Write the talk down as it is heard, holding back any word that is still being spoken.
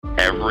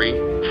every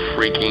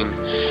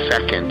freaking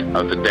second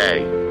of the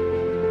day,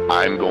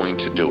 I'm going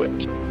to do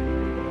it.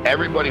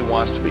 Everybody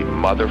wants to be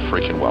mother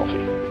freaking wealthy.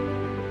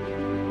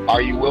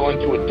 Are you willing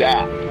to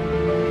adapt?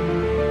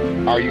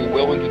 Are you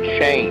willing to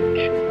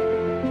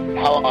change?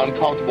 How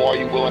uncomfortable are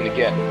you willing to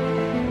get?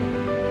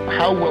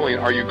 How willing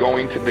are you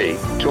going to be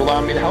to allow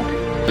me to help you?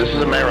 This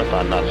is a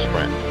marathon, not a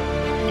sprint.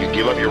 You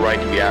give up your right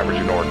to be average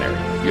and ordinary.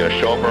 You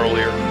gotta show up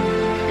earlier.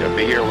 You gotta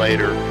be here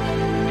later.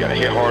 You gotta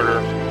hit harder.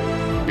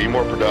 Be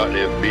more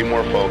productive. Be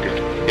more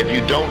focused. If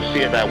you don't see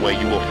it that way,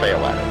 you will fail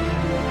at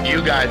it.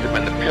 You guys have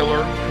been the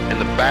pillar and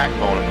the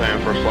backbone of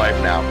Family First Life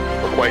now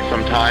for quite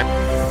some time.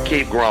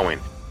 Keep growing.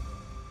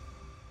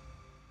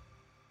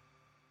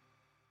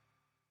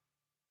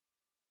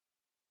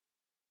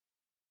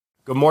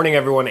 Good morning,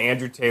 everyone.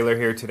 Andrew Taylor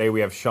here. Today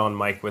we have Sean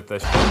Mike with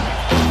us.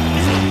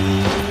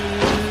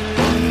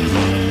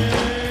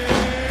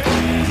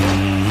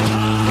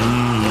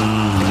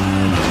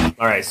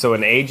 All right, so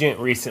an agent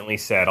recently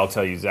said, I'll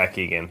tell you, Zach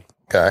Egan.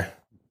 Okay.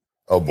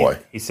 Oh, boy.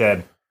 He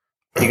said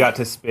he got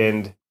to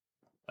spend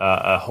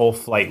a whole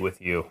flight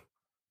with you.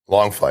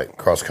 Long flight,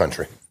 cross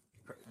country.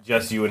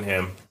 Just you and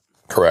him.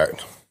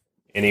 Correct.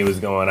 And he was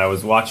going, I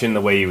was watching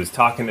the way he was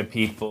talking to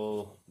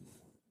people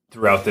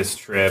throughout this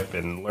trip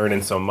and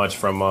learning so much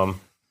from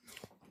them.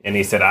 And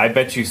he said, I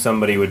bet you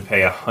somebody would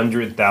pay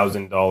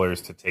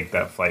 $100,000 to take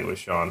that flight with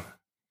Sean.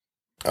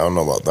 I don't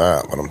know about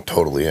that, but I'm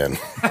totally in.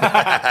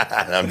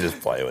 I'm just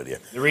playing with you.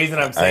 The reason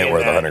I'm saying I ain't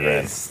worth that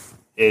 $100,000.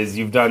 is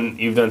you've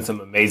done some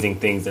amazing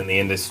things in the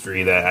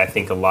industry that I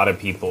think a lot of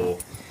people,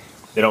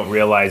 they don't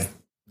realize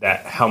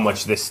that how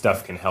much this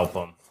stuff can help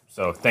them.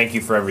 So thank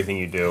you for everything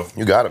you do.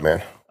 You got it,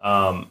 man.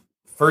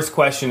 First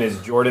question is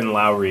Jordan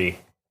Lowry.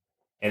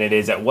 And it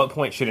is, at what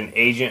point should an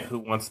agent who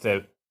wants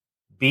to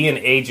be an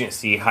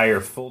agency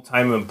hire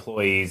full-time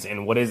employees,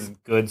 and what is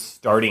good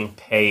starting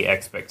pay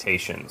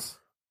expectations?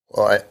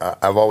 Well,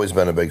 I've always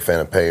been a big fan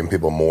of paying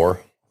people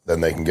more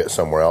than they can get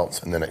somewhere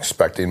else and then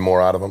expecting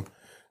more out of them.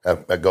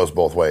 That goes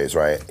both ways,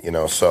 right?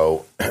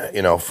 So,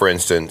 for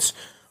instance,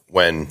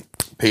 when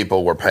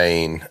people were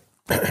paying,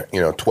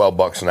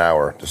 $12 an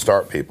hour to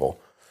start people,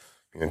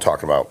 you're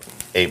talking about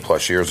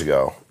 8+ years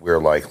ago, we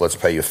were like, let's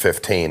pay you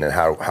 15, and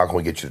how can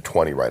we get you to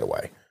 20 right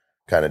away,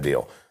 kind of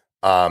deal.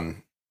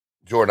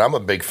 Jordan, I'm a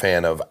big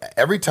fan of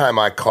every time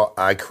I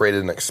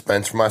created an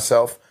expense for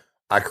myself,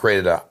 I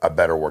created a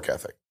better work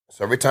ethic.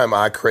 So every time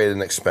I created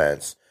an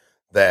expense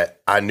that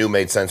I knew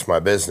made sense for my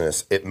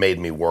business, it made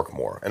me work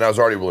more. And I was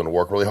already willing to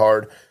work really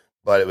hard,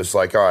 but it was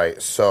like, all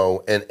right,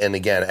 so, and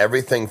again,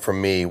 everything for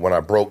me, when I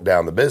broke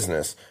down the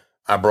business,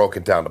 I broke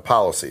it down to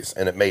policies,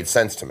 and it made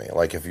sense to me.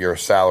 Like if your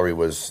salary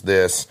was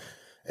this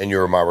and you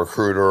were my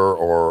recruiter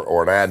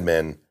or an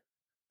admin,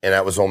 and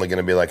that was only going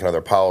to be like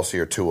another policy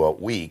or two a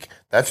week,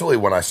 that's really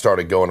when I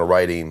started going to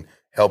writing,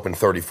 helping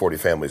 30, 40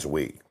 families a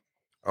week.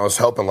 I was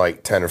helping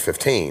like 10 or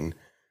 15,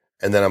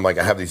 and then I'm like,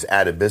 I have these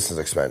added business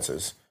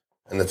expenses,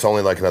 and it's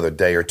only like another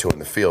day or two in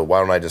the field. Why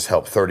don't I just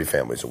help 30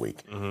 families a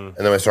week? Mm-hmm. And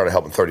then when I started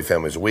helping 30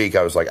 families a week,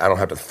 I was like, I don't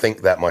have to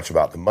think that much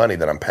about the money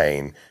that I'm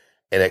paying.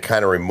 And it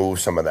kind of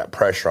removes some of that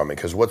pressure on me.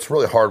 Because what's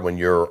really hard when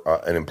you're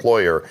an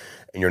employer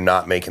and you're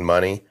not making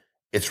money,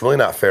 it's really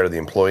not fair to the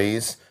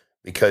employees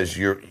because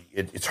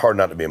it's hard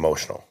not to be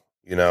emotional.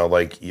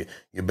 Like you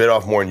bit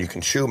off more than you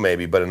can chew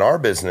maybe, but in our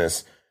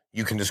business,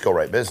 you can just go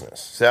write business.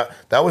 So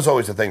that was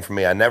always the thing for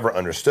me. I never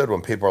understood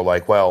when people are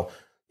like, well,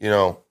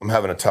 I'm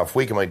having a tough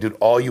week. I'm like, dude,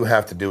 all you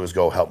have to do is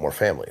go help more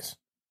families.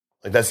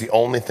 Like that's the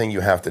only thing you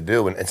have to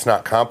do, and it's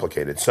not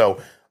complicated.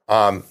 So,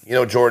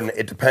 Jordan,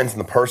 it depends on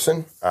the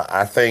person.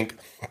 I think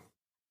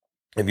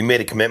if you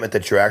made a commitment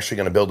that you're actually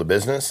going to build a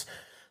business,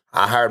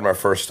 I hired my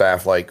first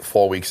staff like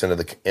 4 weeks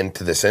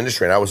into this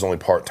industry, and I was only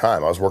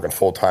part-time. I was working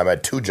full-time. I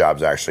had 2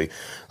 jobs, actually.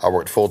 I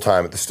worked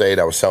full-time at the state.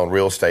 I was selling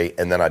real estate,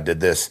 and then I did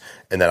this,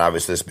 and then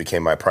obviously this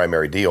became my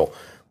primary deal.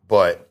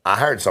 But I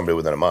hired somebody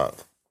within a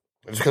month.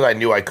 Just because I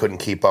knew I couldn't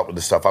keep up with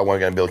the stuff. I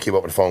wasn't going to be able to keep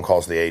up with phone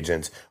calls to the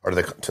agents or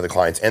to the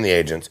clients and the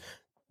agents.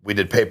 We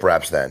did paper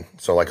apps then.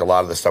 So like a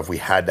lot of the stuff we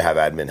had to have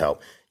admin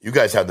help. You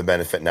guys have the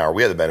benefit now, or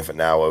we have the benefit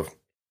now of,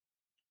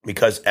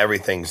 because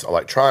everything's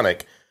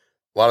electronic,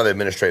 a lot of the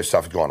administrative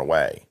stuff has gone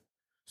away.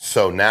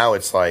 So now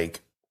it's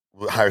like,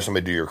 hire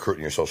somebody to do your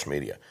recruiting, your social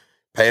media.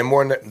 Pay them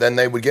more than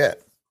they would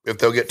get. If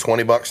they'll get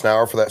 $20 an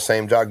hour for that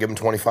same job, give them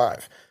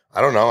 25.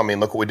 I don't know. I mean,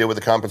 look what we did with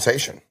the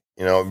compensation.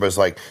 Everybody's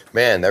like,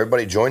 man,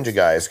 everybody joined you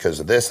guys because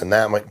of this and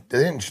that. I'm like,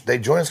 they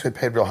joined us because we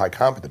paid real high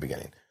comp at the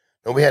beginning.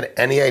 Nobody had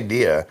any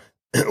idea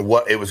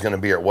what it was going to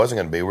be or it wasn't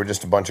going to be. We're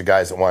just a bunch of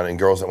guys and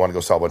girls that want to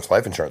go sell a bunch of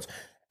life insurance.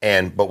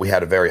 But we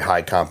had a very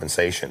high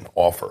compensation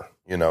offer,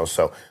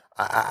 So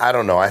I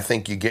don't know. I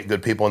think you get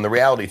good people. And the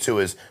reality, too,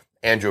 is,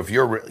 Andrew, if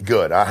you're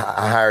good, I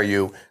hire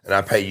you and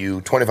I pay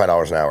you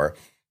 $25 an hour.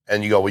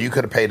 And you go, well, you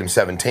could have paid him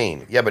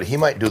 17. Yeah, but he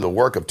might do the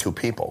work of 2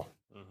 people.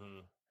 Mm-hmm.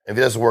 If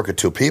he does the work of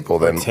 2 people,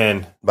 then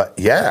 10. But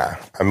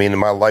yeah, I mean,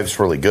 my life's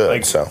really good.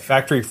 Like so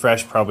Factory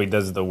Fresh probably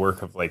does the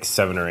work of like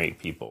 7 or 8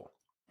 people.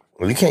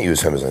 Well, you can't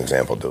use him as an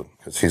example, dude,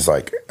 because he's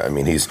like, I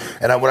mean,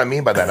 what I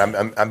mean by that,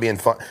 I'm being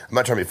fun. I'm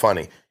not trying to be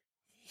funny.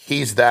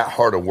 he's that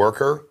hard a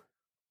worker.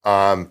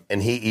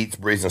 And he eats,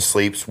 breathes, and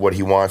sleeps what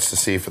he wants to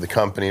see for the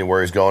company and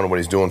where he's going and what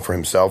he's doing for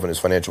himself and his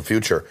financial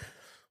future.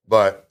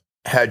 But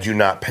had you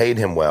not paid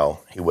him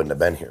well, he wouldn't have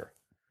been here.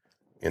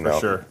 You know, For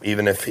sure.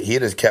 Even if he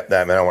had kept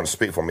that, man, I don't want to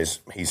speak for him.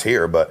 He's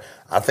here, but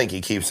I think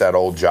he keeps that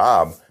old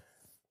job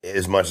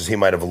as much as he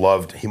might have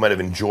loved. He might have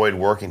enjoyed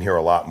working here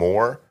a lot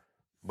more.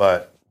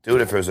 But,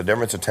 dude, if there's a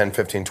difference of 10,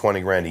 15,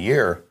 20 grand a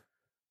year,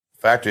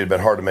 factory had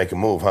been hard to make a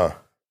move, huh?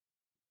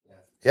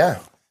 Yeah.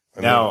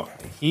 Now,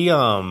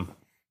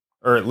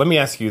 or let me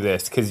ask you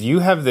this, because you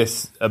have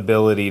this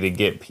ability to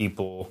get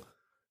people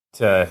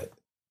to,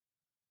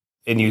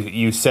 and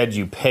you said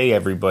you pay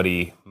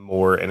everybody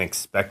more and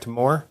expect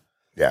more.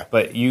 Yeah.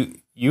 But you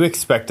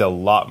expect a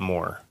lot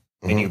more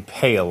and you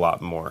pay a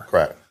lot more.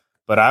 Correct.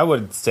 But I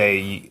would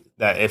say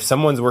that if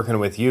someone's working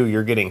with you,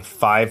 you're getting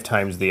 5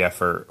 times the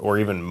effort or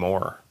even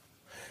more.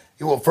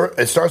 Well,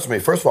 it starts with me.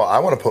 First of all, I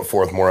want to put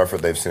forth more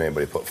effort they've seen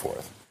anybody put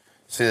forth.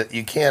 See,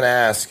 you can't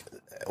ask.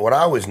 What I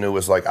always knew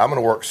was like, I'm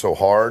going to work so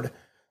hard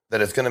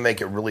that it's going to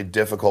make it really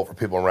difficult for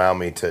people around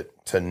me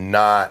to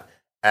not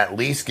at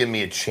least give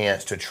me a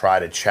chance to try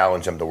to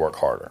challenge them to work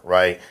harder,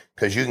 right?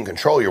 Because you can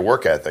control your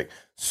work ethic.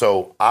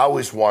 So I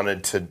always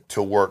wanted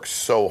to work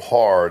so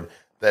hard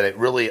that it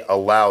really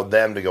allowed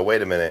them to go,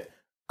 wait a minute,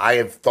 I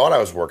have thought I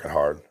was working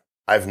hard.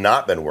 I've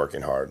not been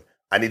working hard.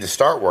 I need to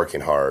start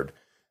working hard.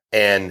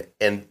 And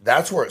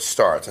that's where it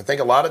starts. I think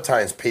a lot of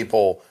times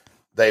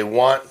they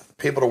want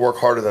people to work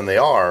harder than they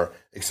are,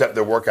 except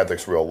their work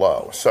ethic's real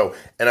low. So,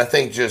 and I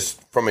think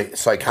just from a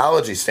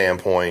psychology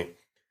standpoint,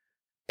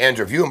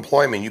 Andrew, if you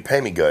employ me and you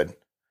pay me good,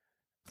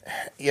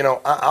 you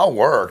know, I'll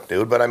work,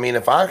 dude. But I mean,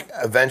 if I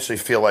eventually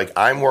feel like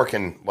I'm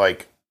working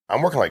like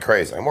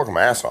crazy, I'm working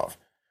my ass off,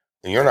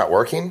 and you're not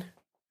working,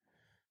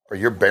 or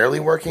you're barely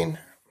working,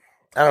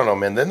 I don't know,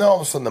 man. Then all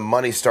of a sudden the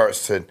money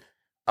starts to,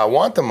 I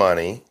want the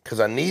money because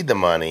I need the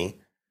money,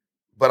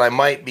 but I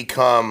might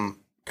become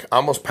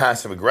almost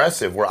passive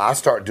aggressive where I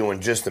start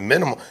doing just the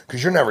minimum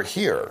because you're never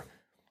here.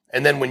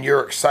 And then when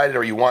you're excited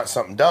or you want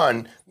something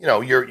done, you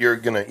know, you're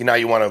gonna, you know,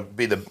 you want to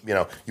be the, you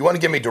know, you want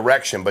to give me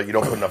direction, but you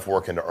don't put enough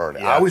work in to earn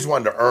it. Yeah. I always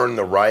wanted to earn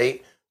the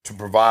right to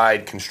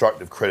provide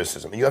constructive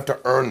criticism, and you have to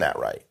earn that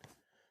right,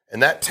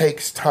 and that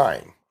takes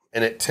time,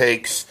 and it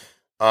takes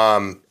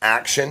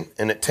action,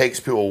 and it takes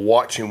people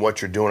watching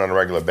what you're doing on a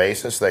regular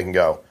basis. So they can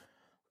go,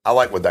 I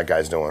like what that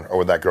guy's doing or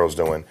what that girl's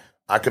doing.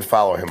 I could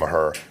follow him or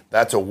her.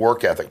 That's a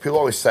work ethic. People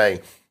always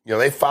say, you know,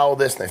 they follow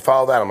this and they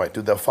follow that. I'm like,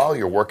 dude, they'll follow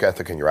your work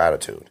ethic and your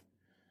attitude.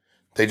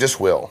 They just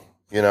will,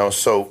 you know.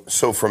 So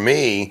for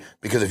me,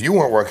 because if you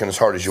weren't working as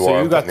hard as you are,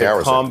 so you got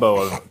the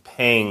combo of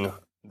paying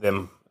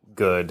them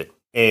good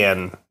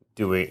and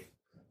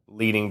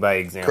leading by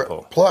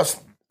example. Plus,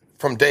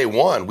 from day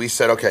one, we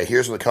said, okay,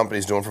 here's what the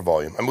company's doing for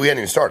volume. I mean, we hadn't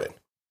even started.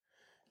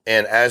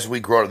 And as we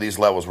grow to these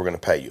levels, we're going to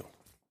pay you.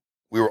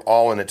 We were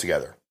all in it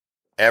together.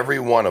 Every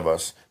one of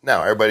us,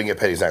 now everybody didn't get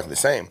paid exactly the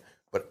same,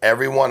 but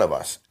every one of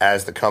us,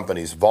 as the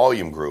company's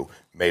volume grew,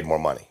 made more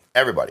money.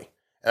 Everybody.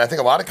 And I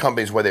think a lot of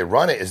companies, where they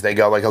run it is they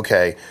go like,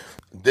 okay,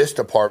 this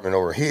department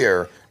over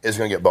here is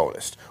going to get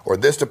bonused, or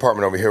this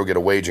department over here will get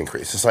a wage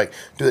increase. It's like,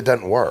 dude, it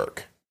doesn't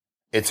work.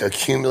 It's a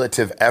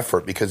cumulative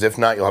effort, because if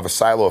not, you'll have a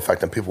silo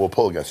effect and people will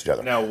pull against each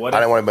other. Now, what I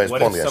don't want anybody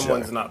pulling if against each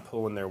other. someone's not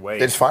pulling their weight?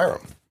 They just fire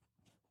them.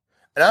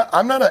 And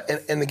I'm not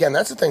and again,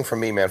 that's the thing for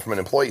me, man, from an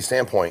employee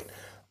standpoint.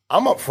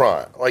 I'm up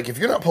front. Like, if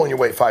you're not pulling your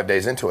weight 5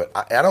 days into it,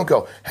 I don't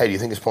go, hey, do you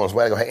think it's pulling his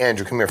weight? I go, hey,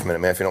 Andrew, come here for a minute,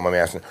 man, if you don't mind me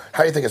asking.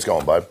 How do you think it's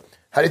going, bud?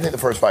 How do you think the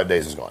first 5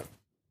 days is going?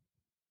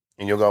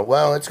 And you'll go,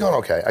 well, it's going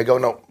okay. I go,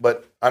 no,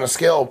 but on a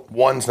scale,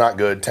 1's not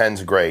good,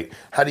 10's great.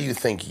 How do you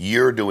think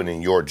you're doing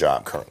in your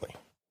job currently?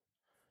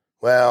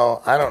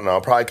 Well, I don't know.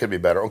 Probably could be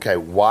better. Okay,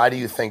 why do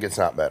you think it's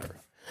not better?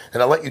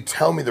 And I'll let you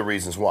tell me the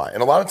reasons why.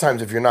 And a lot of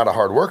times, if you're not a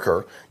hard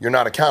worker, you're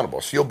not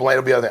accountable. So you'll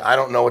blame the other thing. I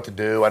don't know what to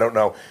do. I don't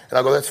know. And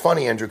I'll go, that's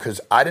funny, Andrew,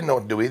 because I didn't know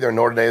what to do either,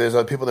 nor today. There's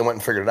other people that went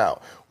and figured it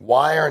out.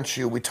 Why aren't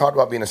you? We talked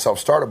about being a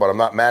self-starter, but I'm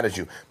not mad at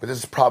you. But this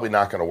is probably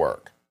not going to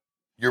work.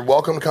 You're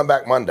welcome to come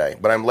back Monday,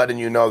 but I'm letting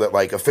you know that,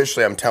 like,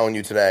 officially I'm telling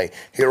you today,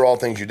 here are all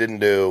things you didn't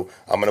do.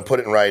 I'm going to put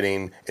it in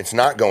writing. It's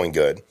not going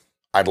good.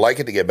 I'd like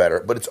it to get better,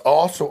 but it's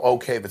also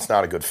okay if it's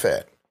not a good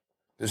fit.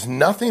 There's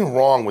nothing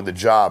wrong with the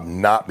job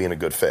not being a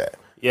good fit.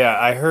 Yeah,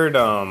 I heard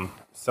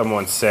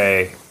someone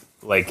say,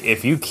 like,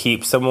 if you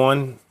keep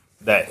someone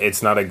that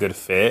it's not a good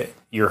fit,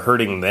 you're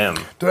hurting them.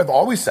 Dude, I've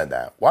always said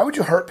that. Why would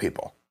you hurt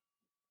people?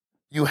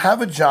 You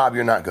have a job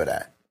you're not good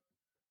at.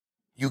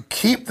 You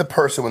keep the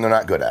person when they're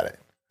not good at it.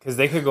 Because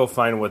they could go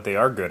find what they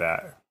are good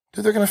at.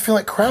 Dude, they're going to feel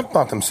like crap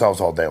about themselves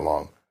all day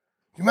long.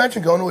 You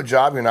imagine going to a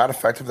job you're not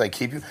effective, they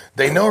keep you.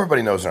 They know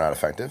everybody knows they're not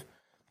effective.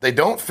 They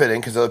don't fit in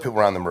because other people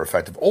around them are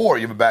effective. Or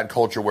you have a bad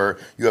culture where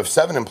you have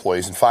 7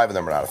 employees and 5 of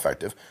them are not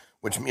effective,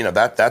 which, you know,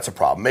 that's a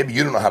problem. Maybe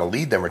you don't know how to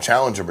lead them or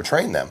challenge them or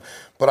train them.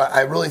 But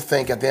I really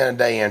think at the end of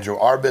the day, Andrew,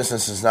 our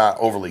business is not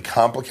overly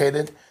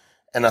complicated.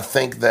 And I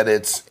think that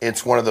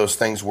it's one of those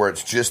things where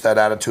it's just that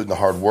attitude and the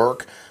hard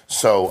work.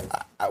 So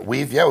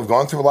we've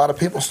gone through a lot of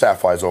people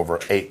staff-wise over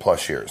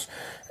 8+ years.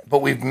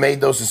 But we've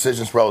made those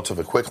decisions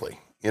relatively quickly.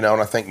 And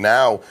I think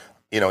now,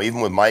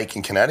 even with Mike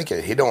in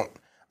Connecticut,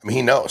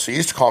 he knows. So he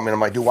used to call me and I'm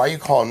like, dude, why are you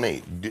calling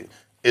me?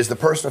 Is the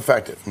person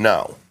effective?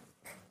 No.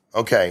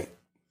 Okay.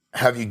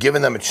 Have you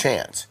given them a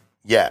chance?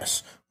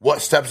 Yes.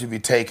 What steps have you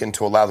taken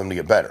to allow them to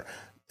get better?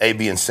 A,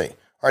 B, and C. All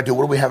right, dude,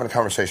 what are we having a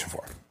conversation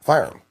for?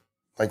 Fire them.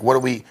 Like, what are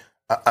we,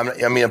 I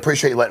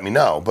appreciate you letting me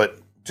know, but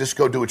just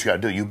go do what you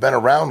got to do. You've been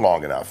around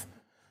long enough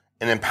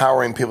and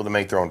empowering people to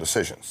make their own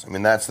decisions.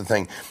 That's the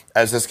thing.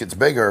 As this gets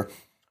bigger,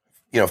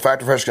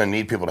 Factor Fresh is going to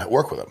need people to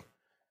work with him.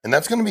 And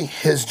that's going to be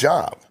his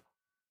job.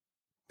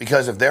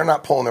 Because if they're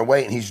not pulling their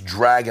weight and he's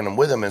dragging them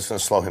with him, it's going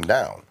to slow him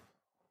down.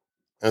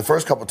 And the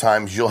first couple of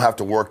times, you'll have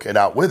to work it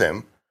out with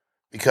him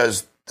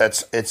because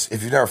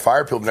if you've never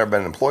fired people, never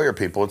been an employer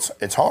people,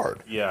 it's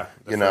hard. Yeah.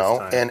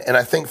 And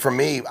I think for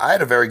me, I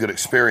had a very good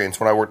experience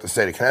when I worked in the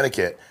state of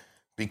Connecticut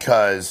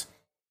because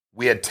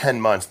we had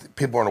 10 months.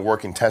 People were in a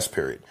working test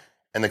period.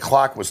 And the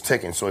clock was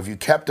ticking. So if you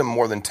kept them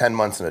more than 10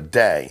 months in a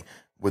day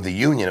with the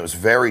union, it was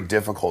very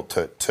difficult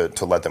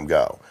to let them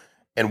go.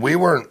 And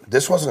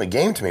this wasn't a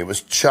game to me. It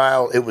was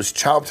child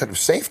protective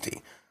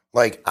safety.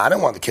 Like, I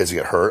didn't want the kids to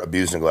get hurt,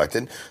 abused,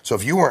 neglected. So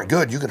if you weren't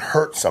good, you could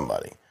hurt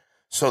somebody.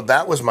 So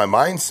that was my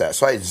mindset.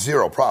 So I had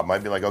zero problem.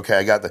 I'd be like, okay,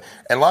 I got and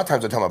a lot of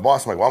times I tell my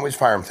boss, I'm like, why don't we just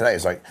fire them today?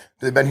 He's like,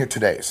 they've been here 2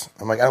 days.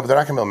 I'm like, they're not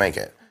going to be able to make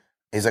it.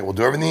 He's like, well,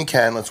 do everything you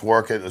can. Let's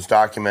work it. Let's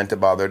document it,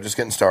 Bob. They're just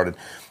getting started.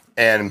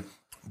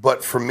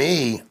 But for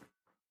me,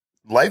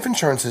 life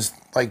insurance is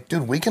like,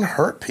 dude, we can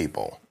hurt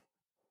people.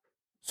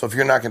 So if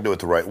you're not going to do it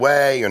the right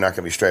way, you're not going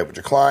to be straight with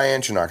your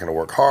clients, you're not going to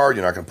work hard,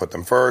 you're not going to put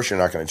them first, you're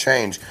not going to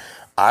change.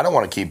 I don't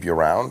want to keep you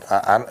around.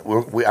 I don't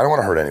want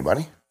to hurt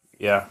anybody.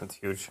 Yeah, that's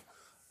huge.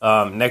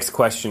 Next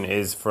question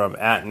is from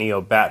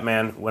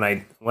 @NeoBatman.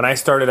 When I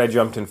started, I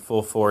jumped in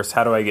full force.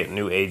 How do I get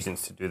new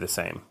agents to do the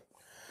same?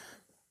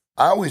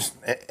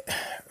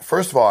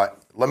 First of all,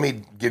 let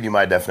me give you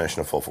my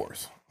definition of full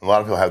force. A lot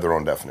of people have their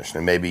own definition,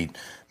 and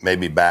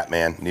maybe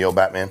Batman, Neo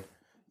Batman,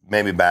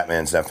 maybe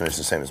Batman's definition is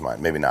the same as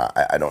mine. Maybe not.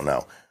 I don't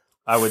know.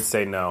 I would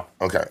say no.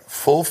 Okay,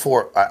 full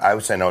force. I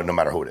would say no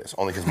matter who it is.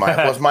 Only because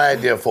what's my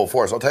idea of full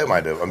force? I'll tell you my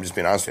idea. I'm just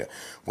being honest with you.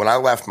 When I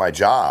left my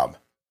job,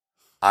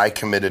 I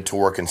committed to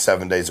working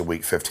 7 days a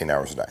week, 15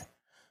 hours a day.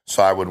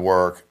 So I would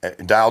work.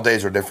 Dial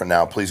days are different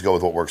now. Please go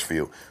with what works for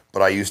you.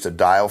 But I used to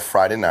dial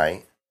Friday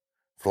night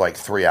for like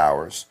 3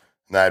 hours,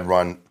 and I'd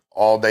run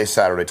all day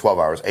Saturday, 12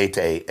 hours, 8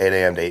 to 8, 8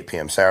 a.m. to 8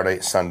 p.m.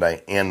 Saturday,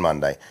 Sunday, and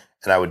Monday.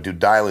 And I would do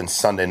dial-in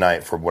Sunday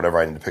night for whatever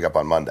I needed to pick up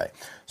on Monday.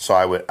 So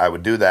I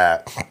would do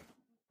that.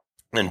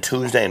 And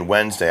Tuesday and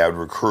Wednesday, I would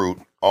recruit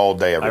all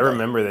day, every day. I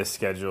remember this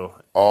schedule.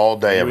 All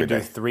day, every day. We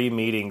would do 3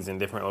 meetings in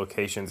different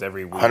locations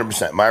every week.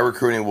 100%. My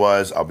recruiting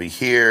was, I'll be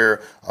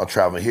here, I'll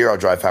travel here, I'll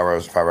drive 5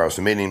 hours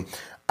to a meeting.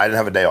 I didn't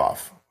have a day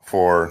off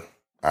for,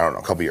 I don't know,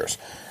 a couple years.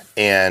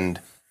 And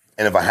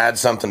if I had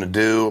something to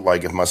do,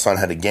 like if my son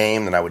had a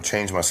game, then I would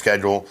change my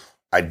schedule.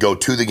 I'd go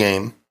to the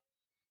game,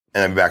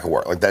 and I'd be back at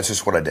work. Like, that's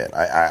just what I did.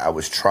 I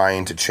was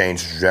trying to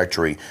change the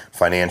trajectory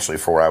financially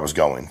for where I was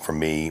going, for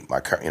me,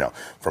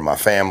 for my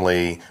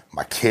family,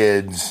 my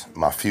kids,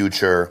 my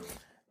future.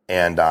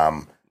 And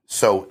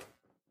so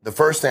the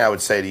first thing I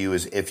would say to you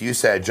is, if you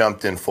say I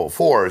jumped in full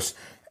force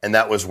and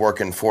that was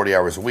working 40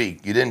 hours a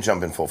week, you didn't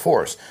jump in full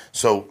force.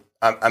 So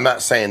I'm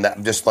not saying that.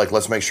 I'm just like,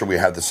 let's make sure we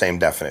have the same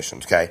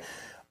definitions, okay?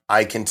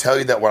 I can tell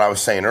you that what I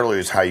was saying earlier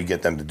is how you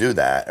get them to do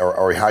that,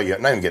 or how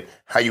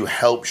you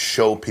help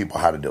show people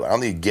how to do it. I don't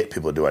think you get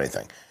people to do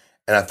anything.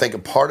 And I think a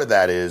part of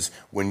that is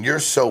when you're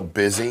so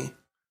busy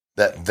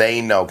that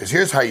they know, because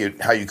here's how you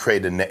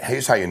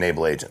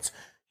enable agents.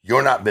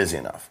 You're not busy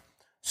enough.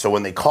 So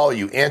when they call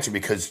you, answer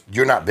because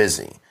you're not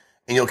busy.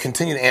 And you'll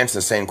continue to answer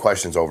the same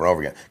questions over and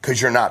over again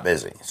because you're not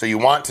busy. So you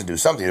want to do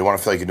something. You want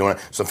to feel like you're doing it.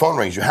 So the phone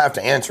rings, you have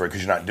to answer it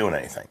because you're not doing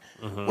anything.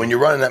 Mm-hmm. When you're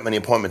running that many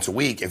appointments a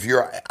week,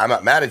 I'm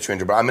not mad at you,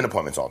 Andrew, but I'm in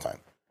appointments all the time.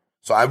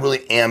 So I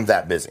really am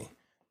that busy.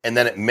 And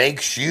then it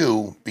makes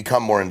you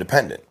become more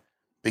independent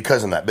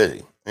because I'm that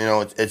busy.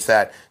 It's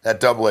that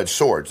double-edged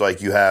sword. It's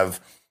like you have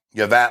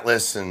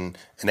Atlas and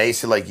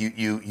AC. Like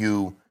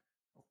you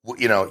want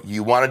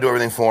to do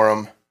everything for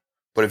them,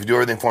 but if you do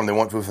everything for them, they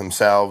won't do it for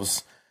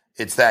themselves.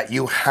 It's that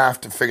you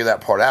have to figure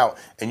that part out,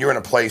 and you're in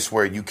a place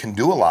where you can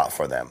do a lot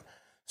for them.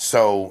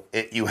 So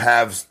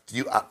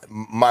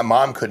my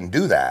mom couldn't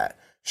do that.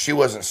 She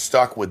wasn't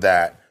stuck with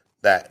that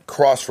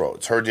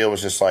crossroads. Her deal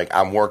was just like,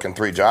 I'm working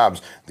 3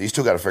 jobs. These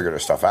two got to figure their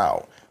stuff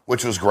out,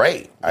 which was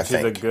great. I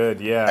think it's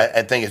good, yeah.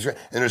 I think it's great,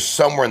 and there's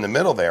somewhere in the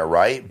middle there,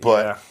 right?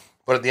 But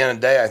at the end of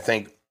the day, I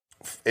think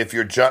if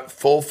you're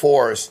full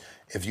force,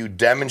 if you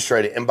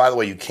demonstrate it, and by the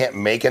way, you can't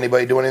make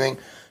anybody do anything.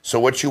 So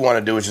what you want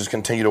to do is just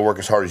continue to work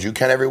as hard as you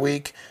can every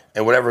week,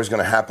 and whatever is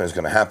going to happen is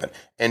going to happen.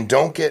 And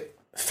don't get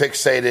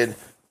fixated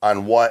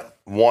on what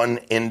one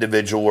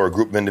individual or a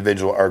group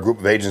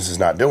of agents is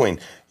not doing.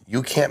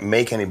 You can't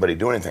make anybody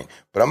do anything.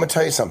 But I'm going to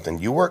tell you something.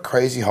 You work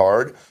crazy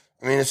hard.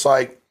 I mean, it's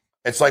like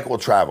we'll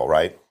travel,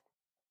 right?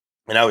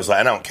 And I was like,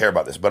 I don't care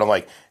about this, but I'm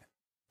like,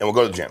 and we'll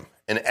go to the gym.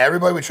 And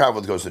everybody we travel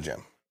with goes to the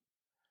gym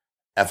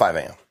at 5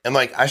 a.m. And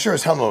like, I sure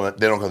as hell know that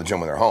they don't go to the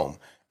gym when they're home.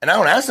 And I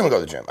don't ask them to go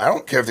to the gym. I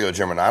don't care if they go to the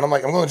gym or not. I'm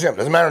like, I'm going to the gym.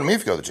 Doesn't matter to me if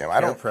you go to the gym.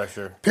 Peer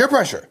pressure. Peer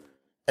pressure.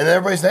 And then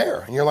everybody's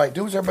there. And you're like,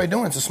 dude, what's everybody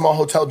doing? It's a small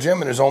hotel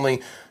gym and there's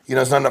only,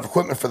 there's not enough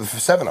equipment for the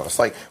 7 of us.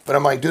 But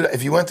I'm like, dude,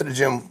 if you went to the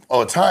gym all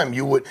the time,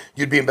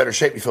 you'd be in better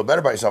shape. You feel better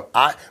about yourself.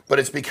 But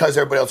it's because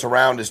everybody else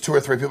around is 2 or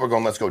 3 people are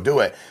going, let's go do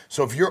it.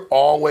 So if you're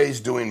always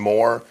doing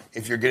more,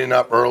 if you're getting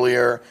up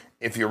earlier,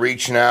 if you're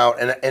reaching out,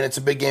 and it's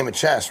a big game of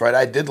chess, right?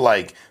 I did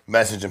like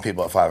messaging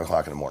people at 5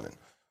 o'clock in the morning.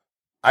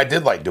 I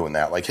did like doing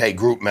that. Like, hey,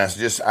 group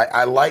messages.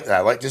 I like that. I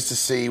like just to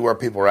see where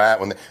people are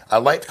at. I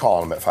liked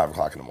calling them at 5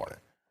 o'clock in the morning.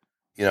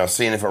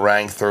 Seeing if it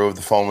rang through, if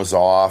the phone was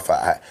off.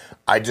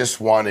 I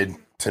just wanted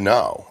to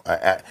know.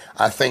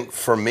 I think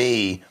for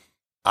me,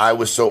 I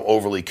was so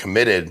overly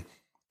committed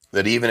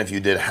that even if you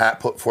did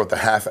put forth the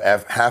half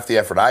the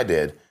effort I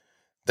did,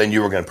 then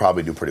you were going to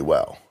probably do pretty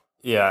well.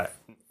 Yeah.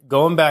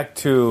 Going back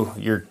to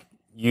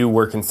you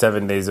working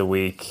 7 days a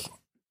week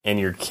and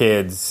your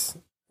kids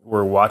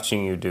were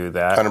watching you do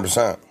that.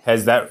 100%.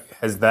 Has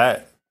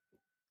that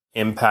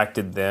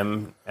impacted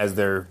them as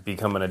they're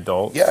becoming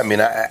adults? Yeah, I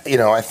mean,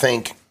 I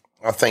think,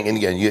 and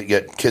again, you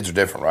get kids are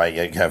different, right?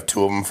 You can have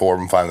 2 of them, 4 of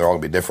them, 5. They're all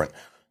gonna be different.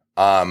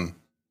 The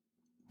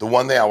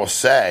one thing I will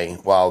say,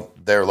 while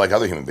they're like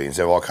other human beings,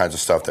 they have all kinds of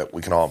stuff that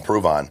we can all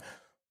improve on.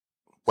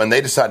 When they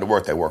decide to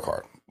work, they work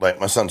hard. Like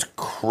my son's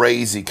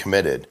crazy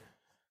committed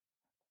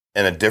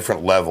in a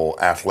different level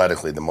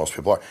athletically than most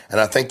people are, and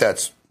I think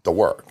that's the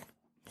work.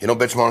 You don't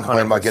bitch and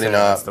complain about getting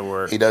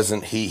up. He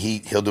doesn't.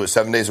 He'll do it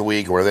 7 days a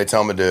week, or whatever they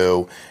tell him to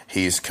do.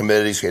 He's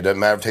committed. It doesn't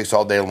matter if it takes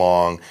all day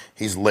long.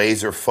 He's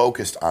laser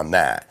focused on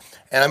that.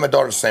 And my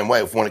daughter's the same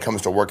way when it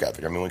comes to work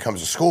ethic. I mean, when it comes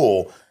to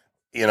school,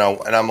 and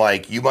I'm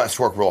like, you must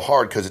work real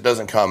hard because it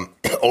doesn't come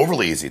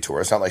overly easy to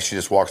her. It's not like she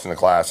just walks into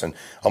class and,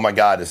 oh my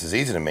God, this is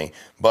easy to me.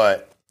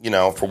 But,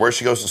 for where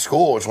she goes to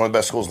school, it's one of the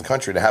best schools in the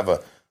country, to have a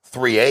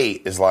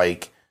 3.8 is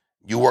like,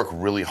 you work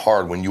really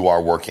hard when you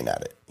are working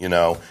at it,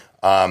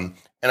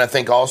 And I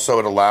think also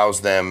it allows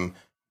them,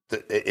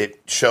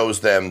 it shows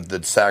them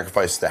the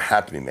sacrifices that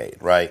have to be made,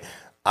 right?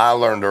 I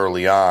learned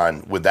early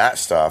on with that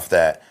stuff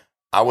that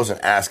I wasn't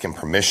asking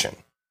permission.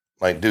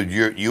 Like, dude,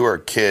 you are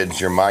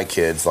kids, you're my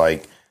kids.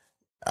 Like,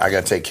 I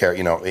got to take care,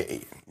 you got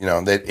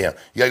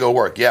to go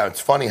work. Yeah, it's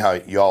funny how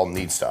you all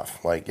need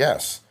stuff. Like,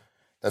 yes,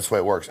 that's the way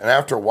it works. And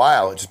after a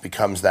while, it just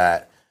becomes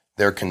that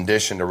they're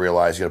conditioned to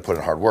realize you got to put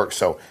in hard work.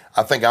 So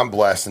I think I'm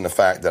blessed in the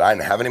fact that I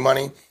didn't have any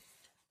money.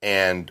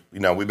 And,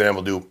 we've been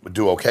able to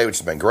do okay, which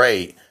has been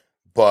great,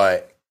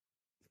 but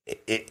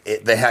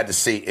they had to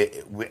see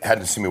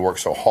me work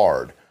so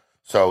hard.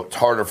 So it's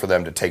harder for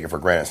them to take it for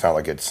granted. It's not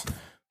like it's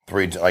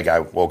I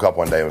woke up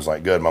one day and was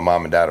like, good, my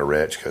mom and dad are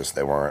rich because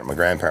they weren't. My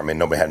grandparent,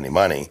 nobody had any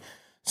money.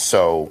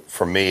 So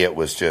for me, it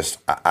was just,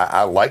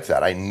 I liked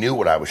that. I knew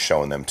what I was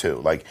showing them too.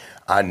 Like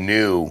I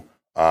knew,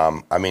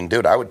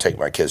 dude, I would take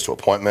my kids to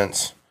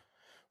appointments,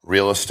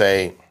 real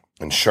estate,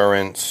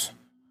 insurance,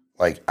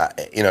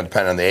 depending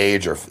on the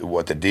age or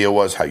what the deal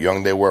was, how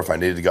young they were, if I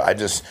needed to go.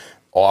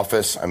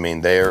 Office,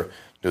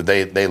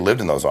 they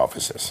lived in those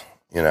offices,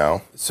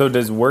 So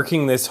does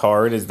working this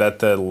hard, is that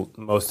the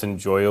most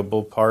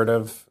enjoyable part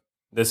of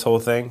this whole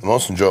thing? The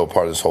most enjoyable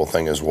part of this whole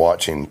thing is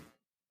watching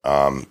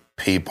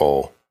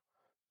people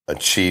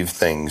achieve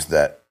things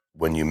that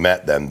when you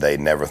met them, they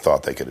never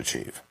thought they could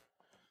achieve.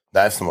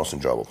 That's the most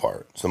enjoyable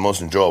part. So the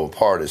most enjoyable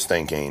part is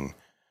thinking,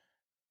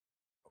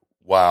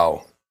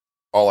 wow,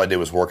 all I did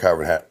was work hard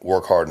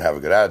and have a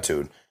good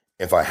attitude.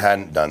 If I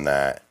hadn't done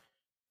that,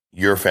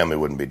 your family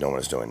wouldn't be doing what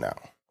it's doing now.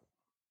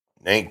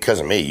 It ain't because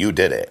of me. You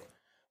did it.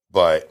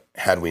 But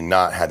had we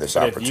not had this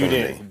opportunity,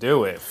 if you didn't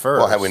do it first,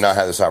 well, had we not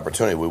had this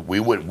opportunity, we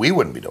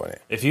wouldn't be doing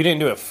it. If you didn't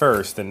do it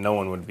first, then no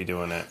one would be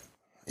doing it.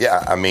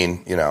 Yeah,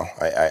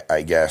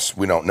 I guess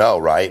we don't know,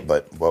 right?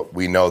 But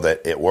we know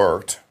that it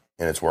worked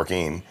and it's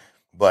working.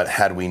 But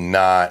had we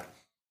not,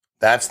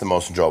 that's the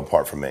most enjoyable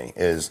part for me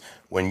is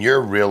when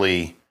you're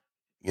really.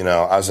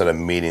 I was at a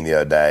meeting the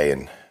other day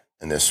and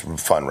this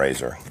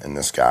fundraiser and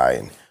this guy,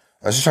 and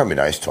I was just trying to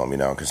be nice to him,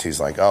 because he's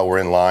like, oh, we're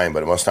in line,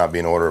 but it must not be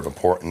in order of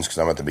importance because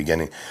I'm at the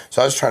beginning.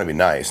 So I was trying to be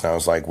nice, and I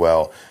was like,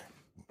 well,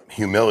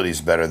 humility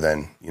is better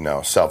than,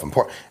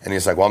 self-importance. And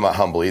he's like, well, I'm not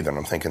humble either. And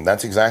I'm thinking,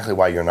 that's exactly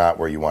why you're not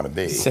where you want to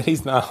be. He said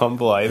he's not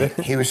humble either.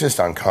 He was just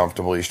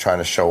uncomfortable. He's trying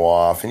to show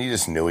off, and you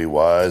just knew he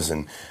was.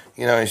 And,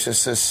 he's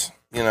just this,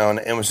 and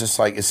it was just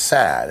like, it's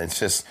sad. It's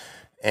just...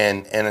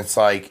 And it's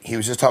like, he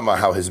was just talking about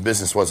how his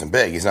business wasn't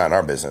big. He's not in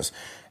our business.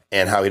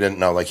 And how he didn't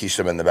know, like, he should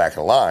have been in the back of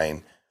the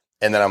line.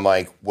 And then I'm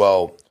like,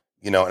 well,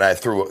 and I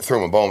threw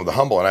him a bone with the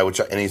humble.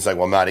 And he's like,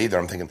 well, I'm not either.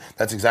 I'm thinking,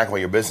 that's exactly why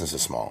your business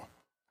is small.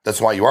 That's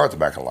why you are at the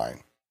back of the line.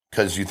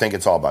 Because you think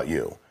it's all about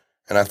you.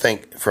 And I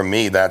think, for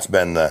me, that's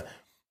been the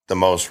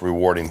most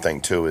rewarding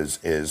thing, too,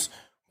 is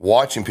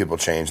watching people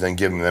change, then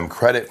giving them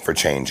credit for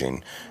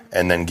changing,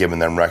 and then giving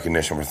them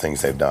recognition for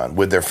things they've done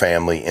with their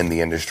family, in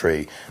the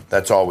industry.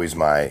 That's always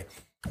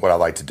what I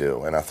like to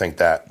do. And I think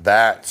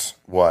that's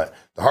what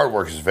the hard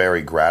work is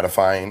very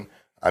gratifying.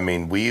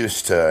 We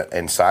used to,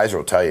 and Sizer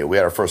will tell you, we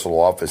had our first little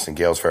office in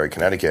Gales Ferry,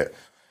 Connecticut.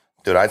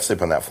 Dude, I'd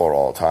sleep on that floor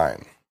all the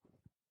time.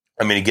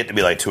 I mean, you get to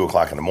be like 2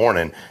 o'clock in the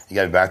morning, you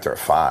got to be back there at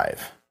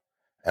 5.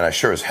 And I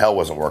sure as hell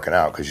wasn't working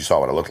out because you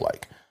saw what I looked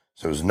like.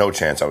 So there was no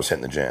chance I was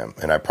hitting the gym.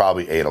 And I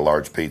probably ate a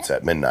large pizza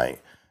at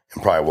midnight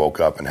and probably woke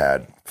up and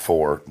had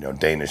 4,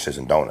 Danishes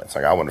and donuts.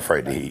 Like, I wasn't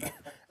afraid to eat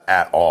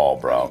at all,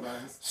 bro.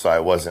 So I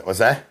wasn't. What's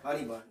that?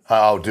 Honey buns.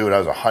 Oh, dude, I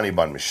was a honey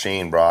bun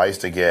machine, bro. I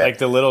used to get Like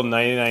the little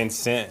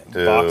 99-cent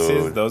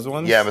boxes, those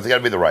ones? Yeah, but they got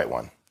to be the right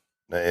one.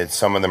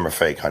 Some of them are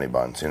fake honey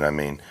buns. You know what I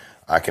mean?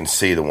 I can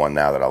see the one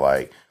now that I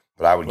like.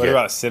 But I would What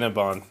about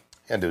Cinnabon?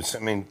 Yeah, dude. I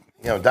mean,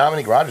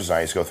 Dominique Rogers and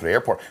I used to go through the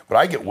airport, but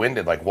I get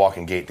winded like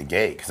walking gate to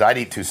gate because I'd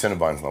eat 2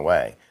 Cinnabons on the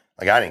way.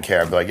 Like, I didn't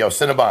care. I'd be like, yo,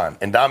 Cinnabon.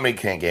 And Dominique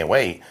can't gain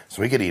weight,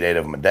 so we could eat 8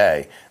 of them a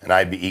day. And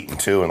I'd be eating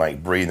 2 and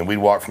like breathing. We'd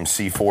walk from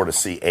C4 to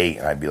C8,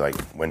 and I'd be like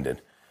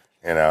winded,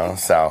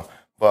 So,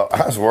 well,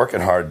 I was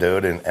working hard,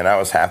 dude, and I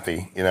was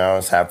happy. I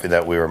was happy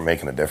that we were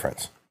making a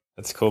difference.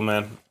 That's cool,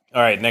 man.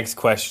 All right, next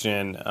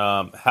question.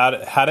 How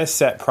to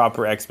set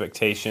proper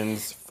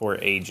expectations for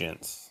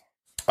agents?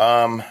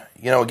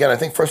 Again, I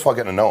think first of all,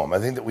 getting to know him. I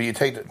think that when you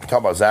talk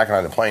about Zach and I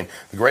on the plane,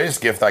 the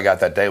greatest gift I got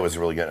that day was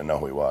really getting to know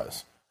who he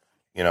was.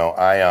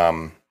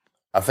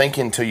 I think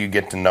until you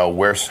get to know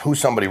who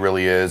somebody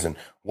really is and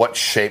what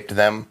shaped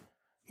them,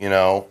 we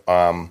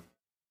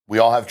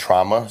all have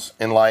traumas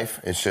in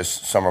life. It's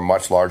just some are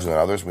much larger than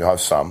others. We all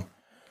have some.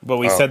 But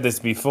we said this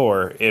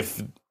before.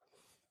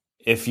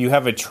 If you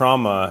have a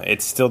trauma,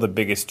 it's still the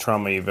biggest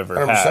trauma you've ever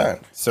 100%. had.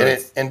 So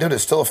dude, it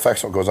still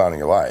affects what goes on in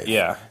your life.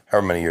 Yeah.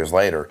 However many years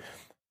later.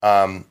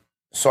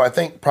 So I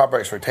think proper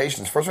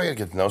expectations, first of all, you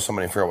get to know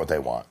somebody and figure out what they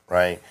want,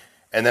 right?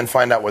 And then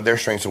find out what their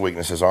strengths and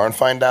weaknesses are and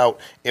find out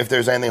if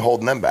there's anything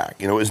holding them back.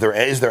 Is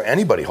there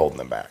anybody holding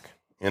them back?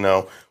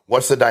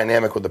 What's the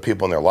dynamic with the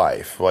people in their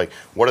life? Like,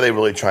 what are they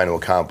really trying to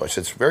accomplish?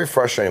 It's very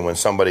frustrating when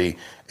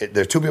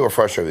there's 2 people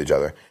frustrated with each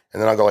other,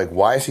 and then I'll go like,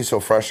 why is he so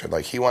frustrated?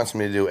 Like, he wants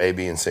me to do A,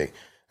 B, and C.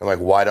 I'm like,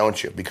 why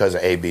don't you? Because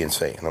of A, B, and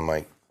C. And I'm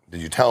like,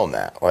 did you tell him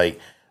that? Like,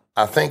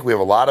 I think we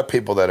have a lot of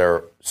people that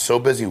are so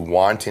busy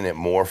wanting it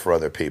more for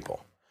other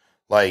people.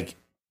 Like,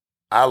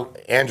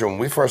 Andrew, when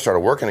we first started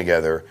working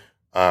together,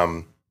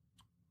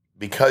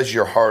 because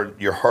you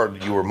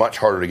were much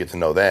harder to get to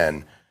know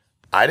then.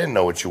 I didn't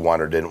know what you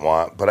want or didn't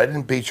want, but I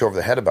didn't beat you over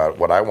the head about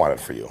what I wanted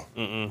for you.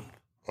 Mm-mm.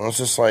 I was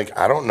just like,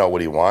 I don't know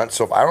what he wants.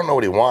 So if I don't know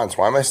what he wants,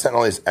 why am I setting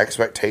all these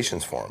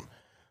expectations for him?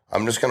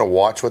 I'm just going to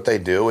watch what they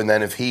do. And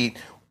then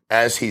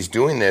as he's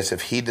doing this,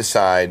 if he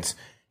decides,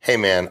 hey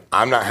man,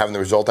 I'm not having the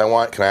result I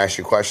want, can I ask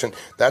you a question?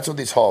 That's what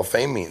these Hall of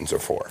Fame meetings are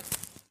for.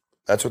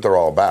 That's what they're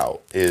all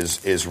about,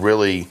 is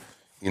really,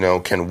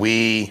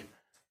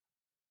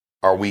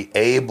 are we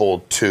able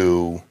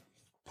to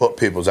put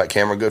people, is that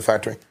camera good,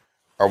 Factory?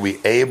 Are we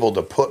able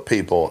to put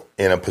people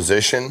in a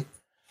position,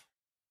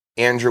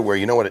 Andrew, where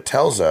what it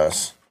tells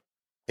us?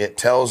 It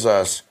tells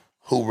us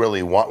who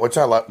really want, which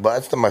I like. But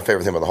that's my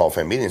favorite thing about the Hall of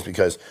Fame meetings,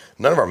 because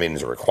none of our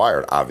meetings are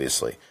required,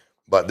 obviously.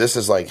 But this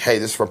is like, hey,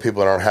 this is for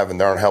people that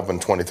aren't helping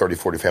 20, 30,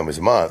 40 families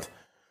a month.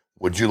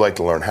 Would you like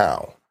to learn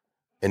how?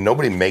 And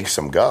nobody makes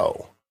them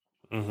go,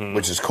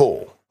 which is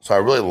cool. So I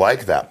really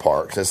like that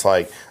part, because it's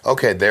like,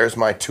 okay, there's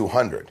my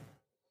 200.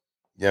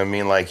 You know what I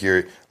mean? Like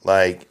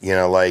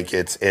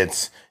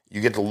it's you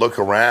get to look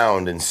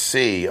around and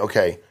see,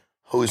 okay,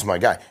 who's my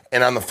guy?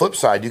 And on the flip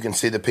side, you can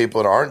see the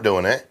people that aren't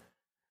doing it.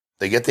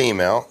 They get the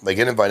email, they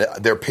get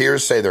invited. Their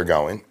peers say they're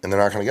going, and they're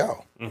not going to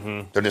go.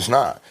 Mm-hmm. They're just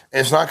not.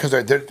 And it's not because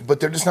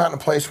they're just not in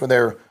a place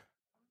where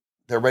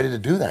they're ready to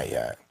do that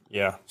yet.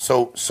 Yeah.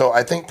 So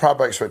I think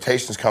proper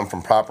expectations come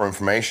from proper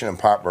information and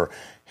proper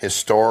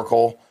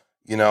historical,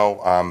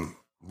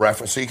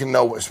 reference, so you can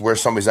know where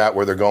somebody's at,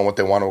 where they're going, what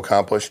they want to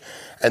accomplish.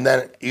 And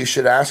then you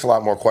should ask a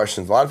lot more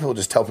questions. A lot of people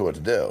just tell people what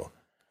to do.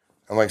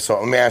 I'm like, so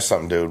let me ask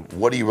something, dude.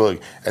 What do you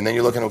really, and then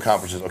you're looking to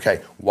accomplish this. Okay,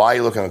 why are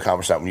you looking to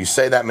accomplish that? When you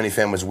say that many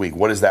families a week,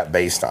 what is that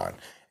based on?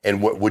 And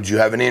would you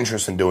have an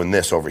interest in doing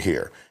this over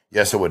here?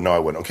 Yes, I would. No, I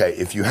wouldn't. Okay,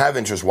 if you have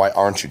interest, why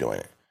aren't you doing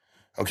it?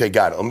 Okay,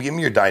 got it. Give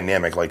me your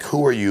dynamic. Like,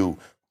 who are you?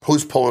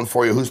 Who's pulling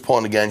for you? Who's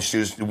pulling against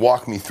you?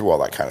 Walk me through all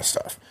that kind of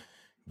stuff.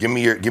 Give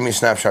me a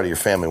snapshot of your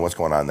family. What's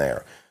going on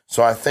there?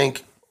 So I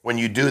think when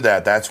you do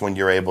that, that's when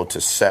you're able to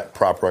set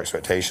proper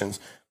expectations.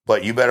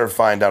 But you better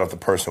find out if the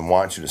person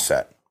wants you to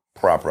set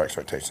proper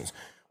expectations.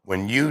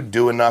 When you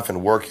do enough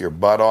and work your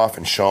butt off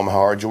and show them how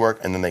hard you work,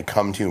 and then they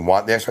come to you and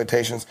want the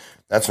expectations,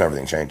 that's when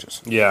everything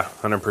changes. Yeah,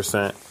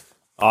 100%.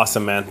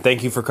 Awesome, man.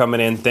 Thank you for coming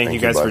in. Thank you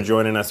guys for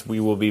joining us. We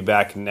will be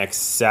back next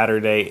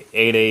Saturday,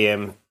 8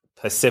 a.m.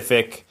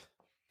 Pacific,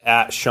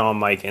 at Sean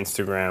Mike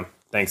Instagram.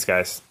 Thanks,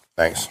 guys.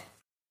 Thanks.